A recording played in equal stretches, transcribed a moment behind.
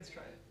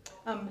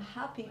I'm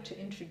happy to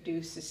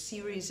introduce a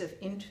series of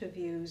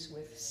interviews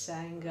with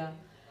Sangha,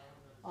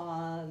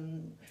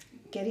 um,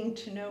 getting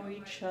to know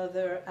each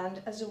other,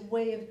 and as a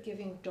way of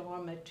giving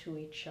Dharma to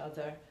each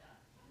other.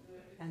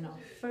 And our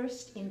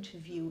first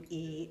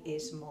interviewee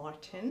is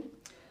Martin.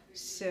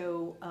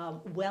 So,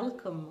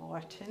 welcome,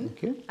 Martin.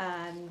 Thank you.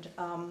 And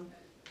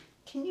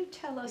can you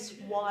tell us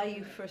why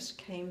you first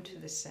came to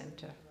the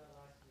centre?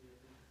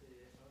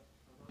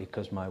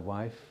 Because my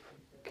wife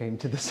came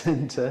to the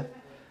centre,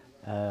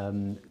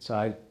 so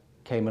I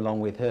came along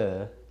with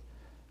her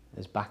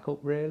as backup,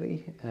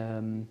 really.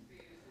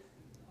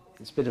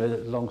 It's a bit of a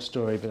long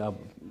story, but I'll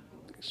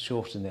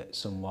shorten it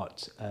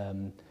somewhat.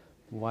 My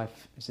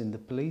wife is in the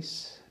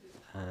police,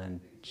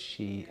 and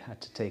she had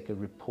to take a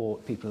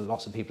report.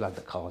 Lots of people had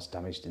their cars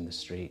damaged in the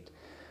street,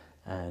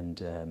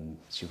 and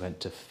she went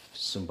to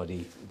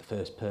somebody, the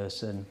first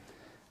person,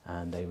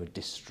 and they were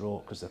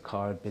distraught because the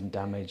car had been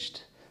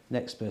damaged.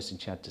 Next person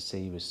she had to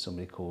see was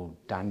somebody called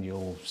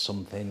Daniel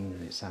something.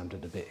 It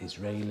sounded a bit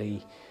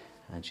Israeli,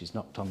 and she's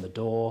knocked on the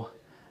door,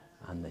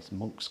 and this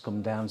monk's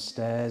come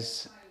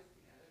downstairs,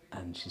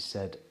 and she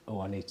said,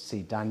 "Oh, I need to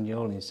see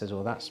Daniel." And he says,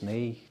 "Oh, that's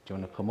me. Do you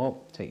want to come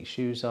up? Take your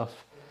shoes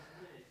off.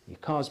 Your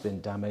car's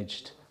been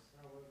damaged.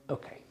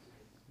 Okay.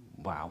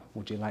 Wow.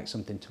 Would you like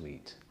something to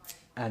eat?"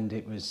 And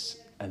it was,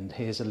 and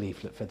here's a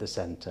leaflet for the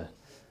centre.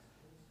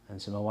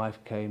 And so my wife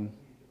came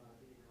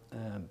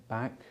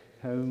back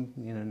home,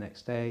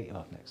 next day,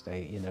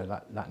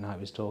 that night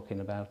was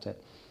talking about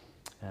it,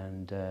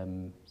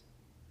 and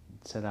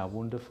said how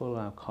wonderful,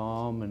 how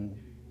calm, and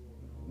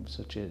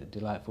such a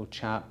delightful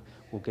chap.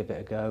 We'll give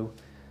it a go.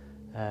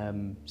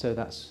 So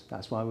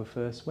that's why we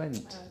first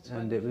went,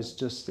 and it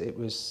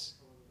was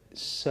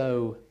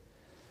so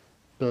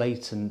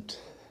blatant,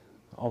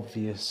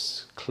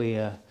 obvious,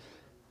 clear.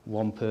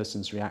 One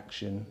person's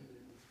reaction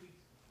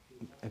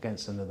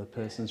against another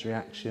person's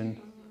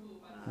reaction,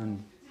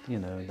 and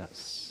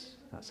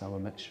that's how I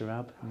met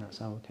Sharab, and that's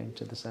how I came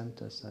to the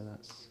centre. So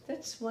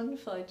That's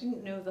wonderful. I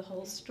didn't know the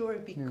whole story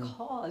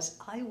because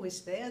I was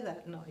there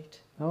that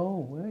night. Oh,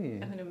 were you?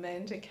 And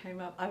Amanda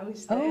came up. I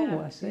was there.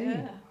 Oh, I see.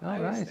 Yeah, I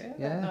was there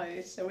that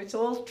night. So it's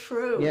all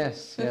true.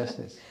 Yes.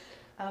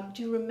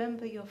 Do you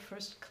remember your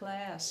first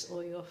class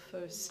or your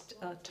first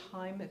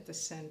time at the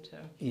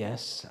centre?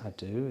 Yes, I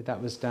do.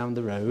 That was down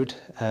the road,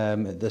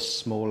 the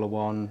smaller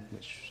one,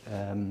 which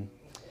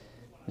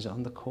was it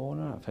on the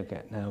corner? I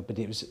forget now, but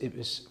it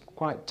was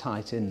quite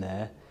tight in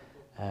there.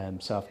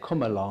 So I've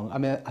come along. I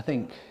mean, I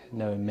think,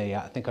 knowing me,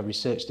 I think I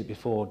researched it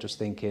before, just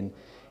thinking,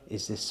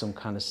 is this some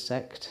kind of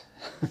sect?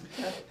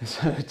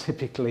 So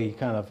typically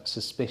kind of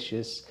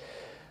suspicious.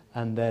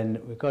 And then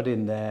we got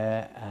in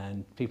there,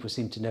 and people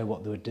seemed to know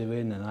what they were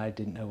doing, and I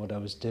didn't know what I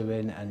was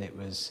doing, and it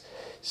was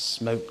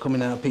smoke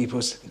coming out of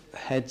people's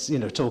heads,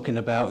 talking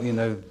about,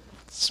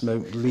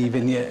 smoke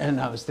leaving you,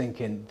 and I was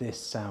thinking, this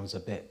sounds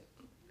a bit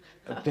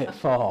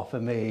far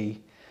for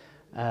me.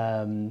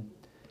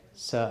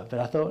 But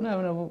I thought,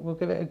 no, we'll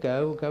give it a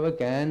go, we'll go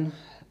again,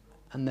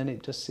 and then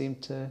it just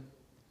seemed to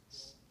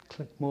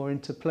click more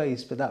into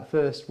place. But that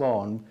first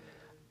one,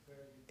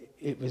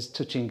 it was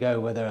touch and go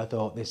whether I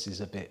thought this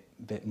is a bit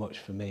much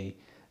for me,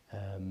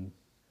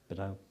 but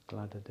I'm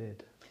glad I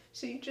did.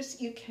 So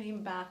you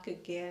came back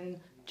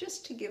again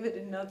just to give it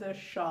another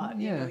shot.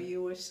 Yeah.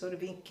 You were sort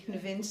of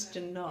convinced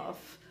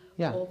enough,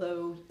 Yeah.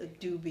 although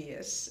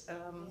dubious.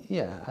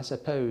 Yeah, I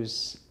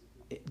suppose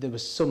there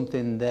was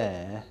something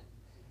there.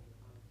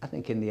 I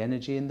think in the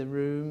energy in the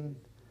room,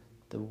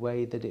 the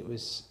way that it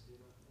was,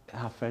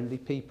 how friendly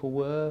people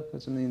were.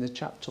 Because I mean, the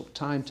chap took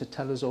time to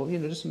tell us all.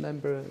 Just a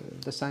member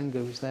of the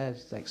Sangha was there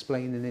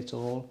explaining it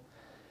all.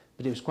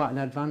 But it was quite an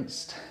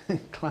advanced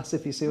class,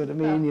 if you see what I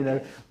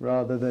mean.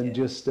 Rather than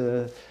just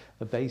a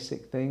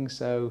basic thing.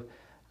 So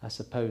I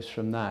suppose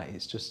from that,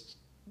 it's just,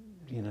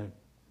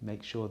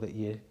 make sure that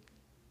you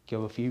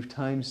go a few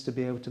times to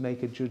be able to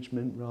make a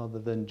judgment, rather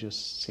than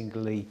just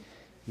singly.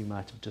 You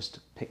might have just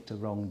picked a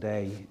wrong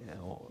day,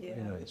 or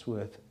it's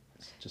worth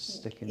just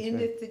sticking in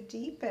through. at the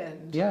deep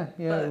end. Yeah,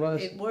 but it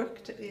was. It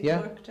worked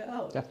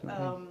out.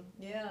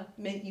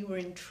 Definitely. You were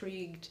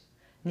intrigued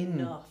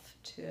enough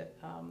to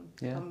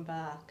come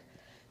back.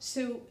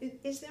 So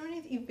is there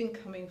anything, you've been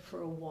coming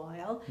for a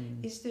while,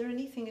 is there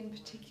anything in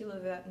particular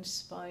that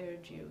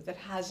inspired you, that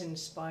has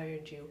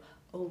inspired you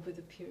over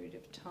the period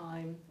of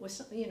time?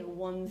 Was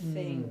one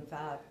thing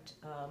that,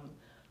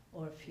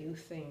 or a few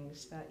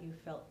things that you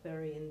felt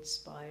very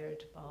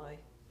inspired by?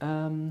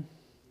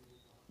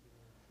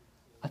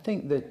 I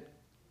think that,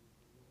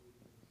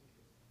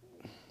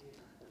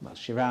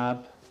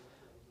 Sharab,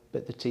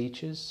 but the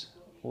teachers,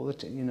 all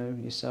the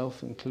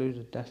yourself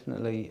included,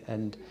 definitely,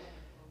 and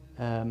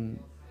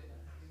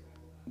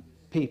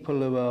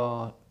people who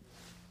are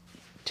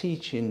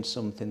teaching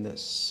something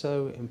that's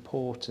so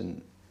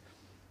important,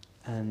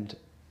 and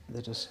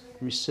they're just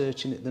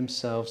researching it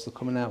themselves, they're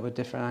coming out with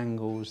different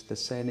angles, they're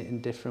saying it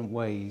in different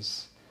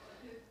ways.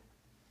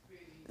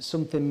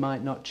 Something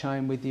might not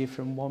chime with you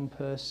from one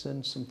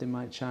person, something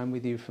might chime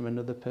with you from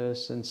another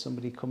person,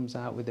 somebody comes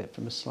out with it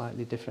from a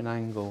slightly different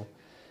angle.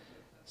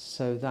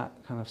 So that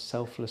kind of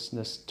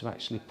selflessness to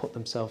actually put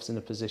themselves in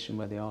a position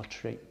where they are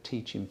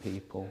teaching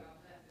people,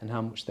 and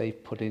how much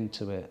they've put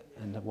into it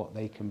and what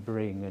they can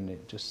bring, and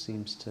it just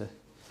seems to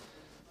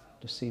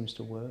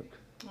work.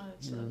 Oh,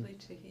 it's lovely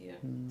to hear.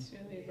 It's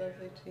really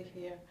lovely to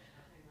hear.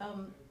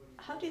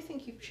 How do you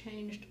think you've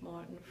changed,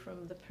 Martin,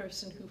 from the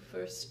person who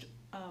first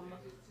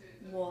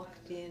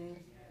walked in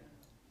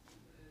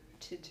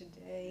to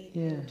today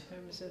in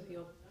terms of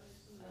your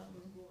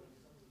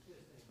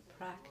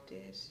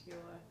practice, your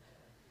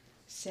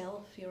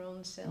self, your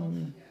own self?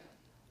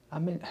 I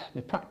mean,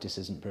 my practice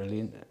isn't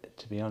brilliant,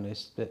 to be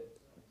honest, but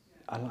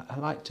I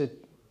like to,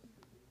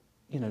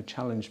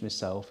 challenge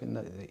myself in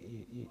that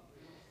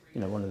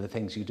one of the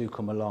things you do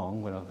come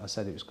along, when I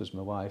said it was because of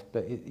my wife,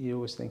 but you're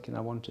always thinking, I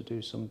want to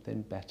do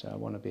something better, I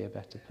want to be a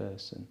better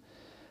person.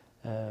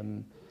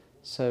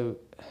 So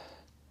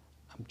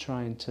I'm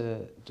trying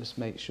to just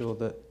make sure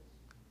that,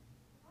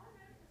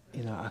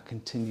 I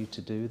continue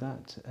to do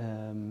that,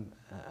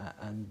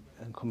 and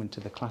coming to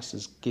the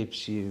classes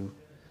gives you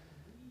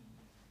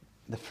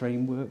the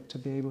framework to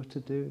be able to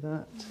do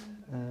that.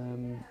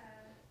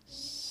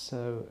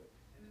 So,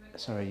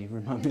 sorry, you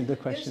remind me of the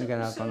question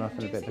again. I've gone off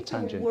on a bit of a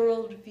tangent. Do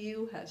you think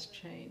your worldview has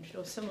changed,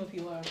 or some of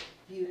your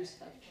views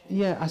have changed?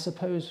 Yeah, I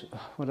suppose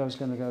what I was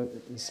going to go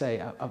and say,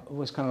 I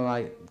was kind of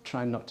like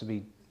trying not to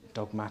be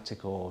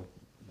dogmatic or,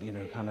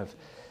 kind of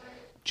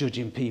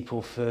judging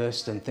people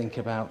first and think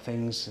about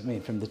things. I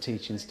mean, from the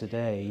teachings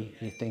today,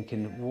 you're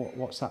thinking,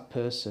 what's that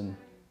person?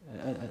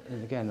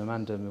 And again,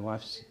 Amanda, my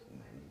wife's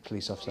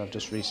police officer, I've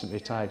just recently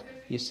retired.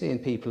 You're seeing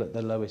people at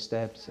the lowest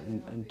ebbs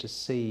and to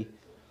see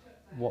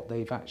what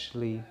they've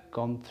actually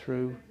gone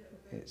through.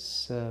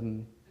 It's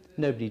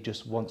nobody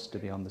just wants to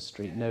be on the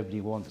street.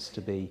 Nobody wants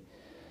to be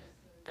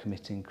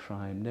committing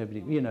crime. Nobody,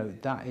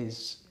 that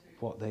is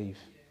what they've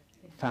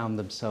found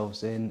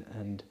themselves in,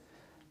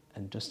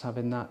 and just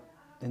having that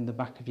in the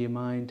back of your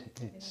mind,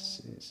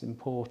 it's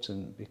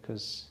important,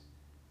 because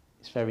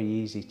it's very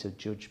easy to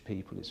judge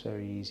people. It's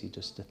very easy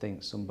just to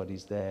think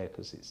somebody's there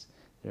because it's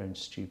their own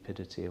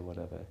stupidity or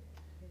whatever.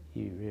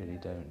 You really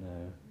don't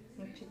know.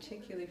 And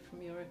particularly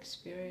from your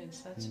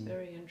experience, that's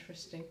very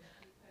interesting.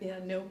 Yeah,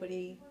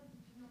 nobody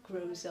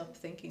grows up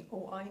thinking,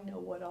 "Oh, I know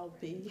what I'll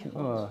be.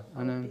 I'll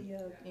be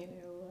a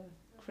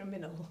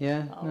criminal.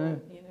 Yeah,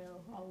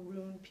 I'll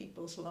ruin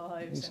people's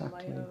lives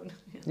exactly. and my own."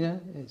 Yeah,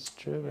 it's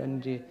true.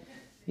 And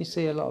you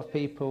see a lot of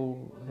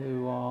people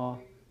who are,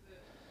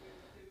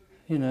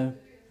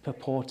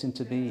 purporting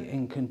to be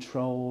in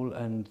control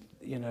and,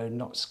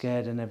 not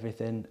scared and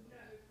everything.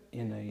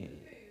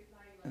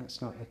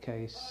 That's not the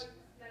case.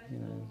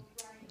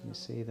 You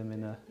see them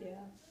in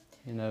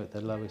at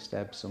the lowest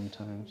ebb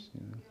sometimes.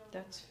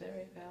 That's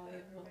very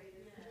valuable.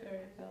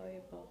 Very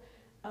valuable.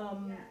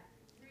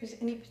 Is there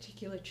any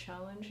particular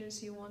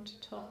challenges you want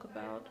to talk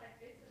about?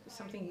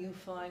 Something you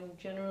find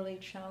generally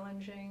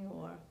challenging,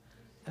 or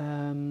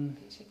a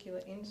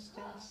particular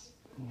instance?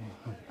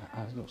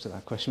 I looked at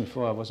that question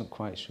before. I wasn't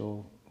quite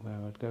sure where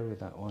I'd go with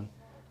that one.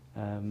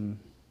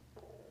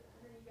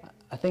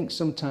 I think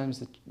sometimes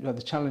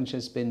the challenge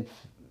has been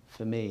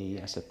for me,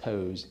 I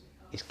suppose,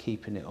 is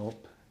keeping it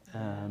up.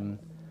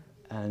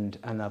 And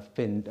I've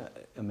been,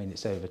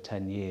 it's over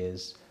 10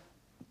 years,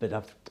 but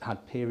I've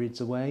had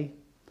periods away.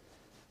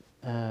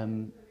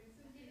 And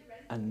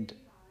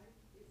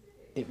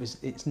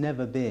it's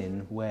never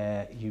been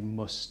where you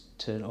must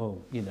turn,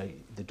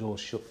 the door's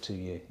shut to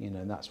you,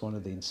 and that's one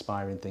of the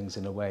inspiring things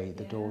in a way.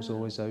 The door's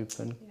always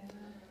open.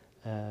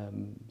 Yeah.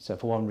 So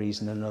for one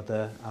reason or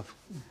another, I've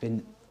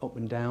been up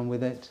and down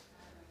with it.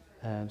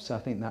 So I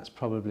think that's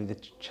probably the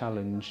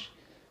challenge.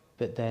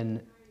 But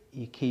then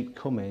you keep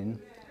coming,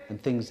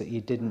 and things that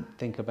you didn't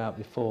think about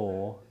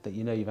before, that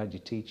you've had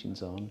your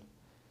teachings on,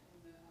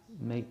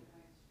 make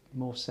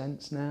more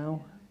sense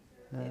now.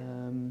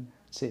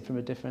 See it from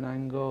a different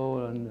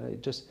angle, and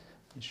it just,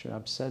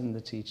 I've said, and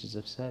the teachers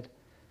have said,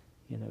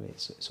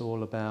 it's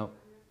all about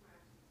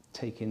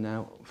taking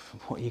out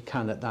what you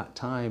can at that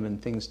time, and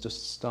things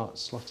just start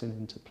slotting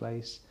into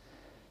place.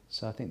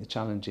 So I think the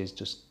challenge is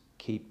just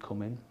keep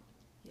coming.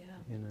 Yeah.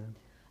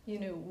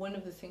 One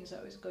of the things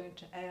I was going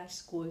to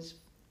ask was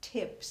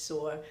tips,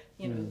 or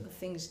the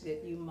things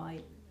that you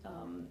might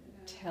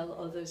tell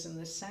others in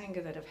the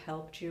Sangha that have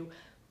helped you.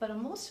 But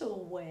I'm also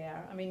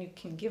aware, you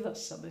can give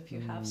us some if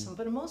you have some,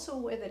 but I'm also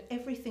aware that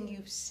everything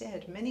you've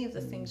said, many of the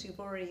things you've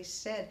already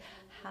said,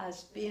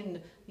 has been,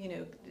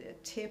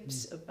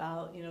 tips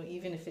about,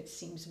 even if it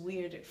seems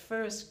weird at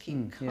first,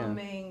 keep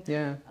coming.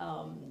 Yeah.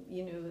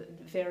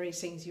 Various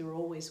things, you're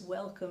always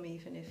welcome,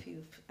 even if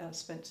you've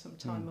spent some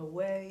time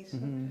away. So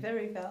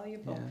very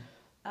valuable.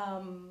 Yeah.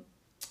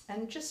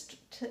 And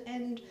just to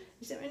end,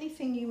 is there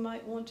anything you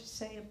might want to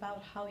say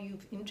about how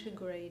you've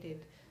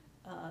integrated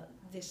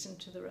this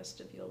into the rest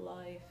of your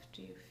life?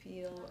 Do you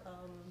feel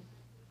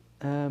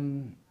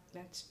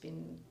that's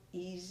been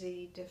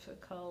easy,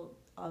 difficult,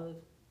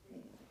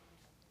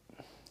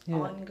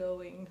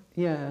 ongoing?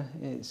 Yeah,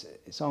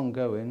 it's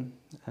ongoing.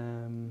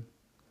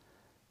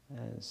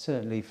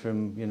 Certainly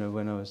from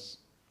when I was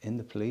in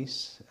the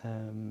police,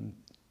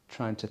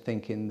 trying to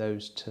think in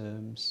those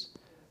terms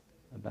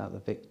about the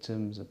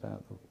victims,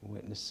 about the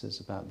witnesses,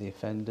 about the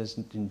offenders,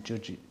 and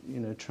judge, you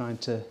know, trying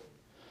to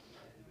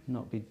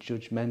not be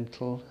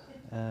judgmental.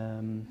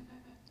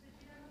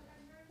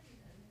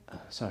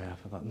 Sorry, I've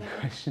forgotten the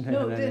question.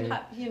 No,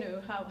 you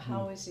know,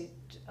 how is it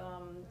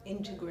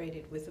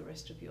integrated with the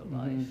rest of your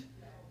life?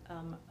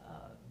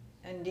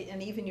 And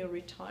even your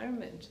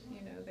retirement,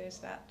 you know, there's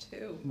that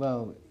too.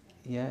 Well,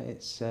 yeah,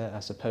 it's, I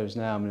suppose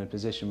now I'm in a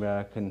position where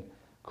I can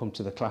come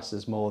to the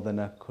classes more than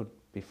I could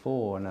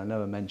before, and I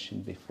know I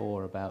mentioned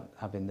before about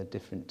having the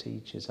different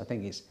teachers. I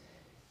think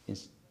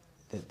it's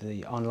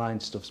the online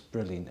stuff's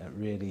brilliant. It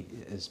really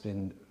has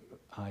been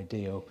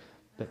ideal,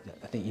 but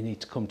I think you need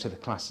to come to the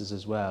classes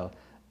as well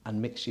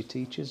and mix your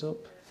teachers up,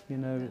 you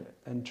know,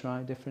 and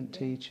try different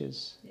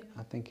teachers.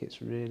 I think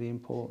it's really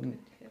important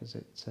because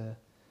it's,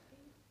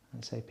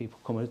 I'd say people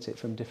come at it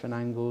from different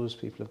angles,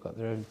 people have got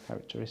their own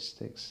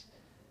characteristics,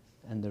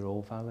 and they're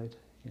all valid,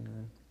 you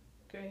know.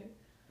 Great.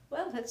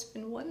 Well, that's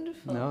been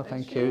wonderful. No,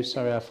 thank you.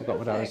 Sorry, I forgot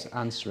what I was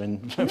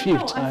answering a few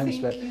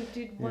times. I think you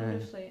did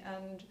wonderfully,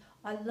 and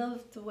I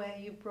loved the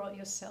way you brought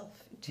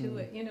yourself to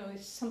it. You know,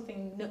 it's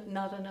something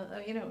not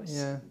another, you know,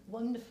 it's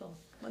wonderful,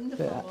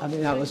 wonderful. But, I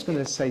mean, I was going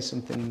to say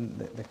something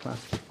that the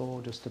class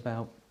before, just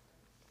about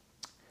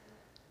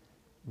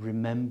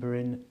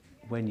remembering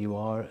when you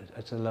are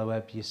at a low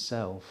ebb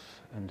yourself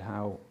and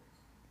how,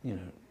 you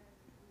know,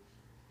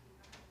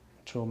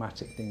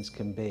 traumatic things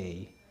can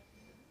be.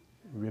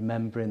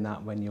 Remembering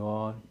that when you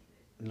are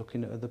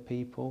looking at other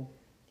people,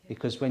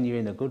 because when you're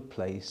in a good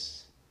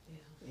place,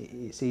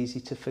 it's easy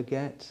to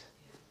forget.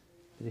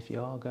 But if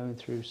you are going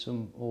through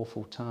some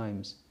awful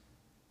times,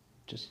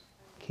 just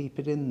keep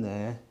it in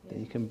there, that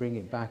you can bring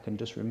it back and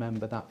just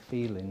remember that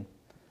feeling.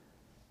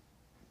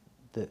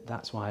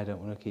 That's why I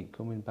don't want to keep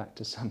coming back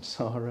to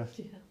samsara.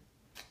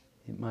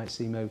 It might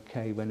seem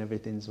okay when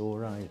everything's all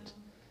right,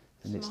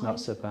 and it's not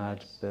so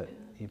bad, but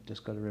you've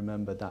just got to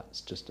remember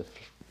that's just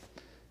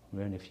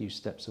we're only a few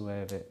steps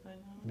away of it,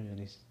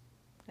 really.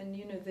 And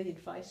you know, the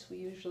advice we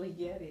usually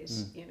get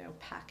is, you know,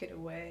 pack it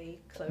away,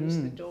 close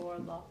the door,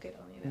 lock it.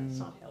 You know, it's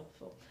not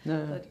helpful.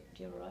 No. But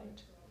you're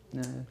right.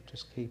 No,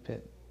 just keep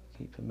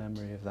a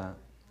memory of that.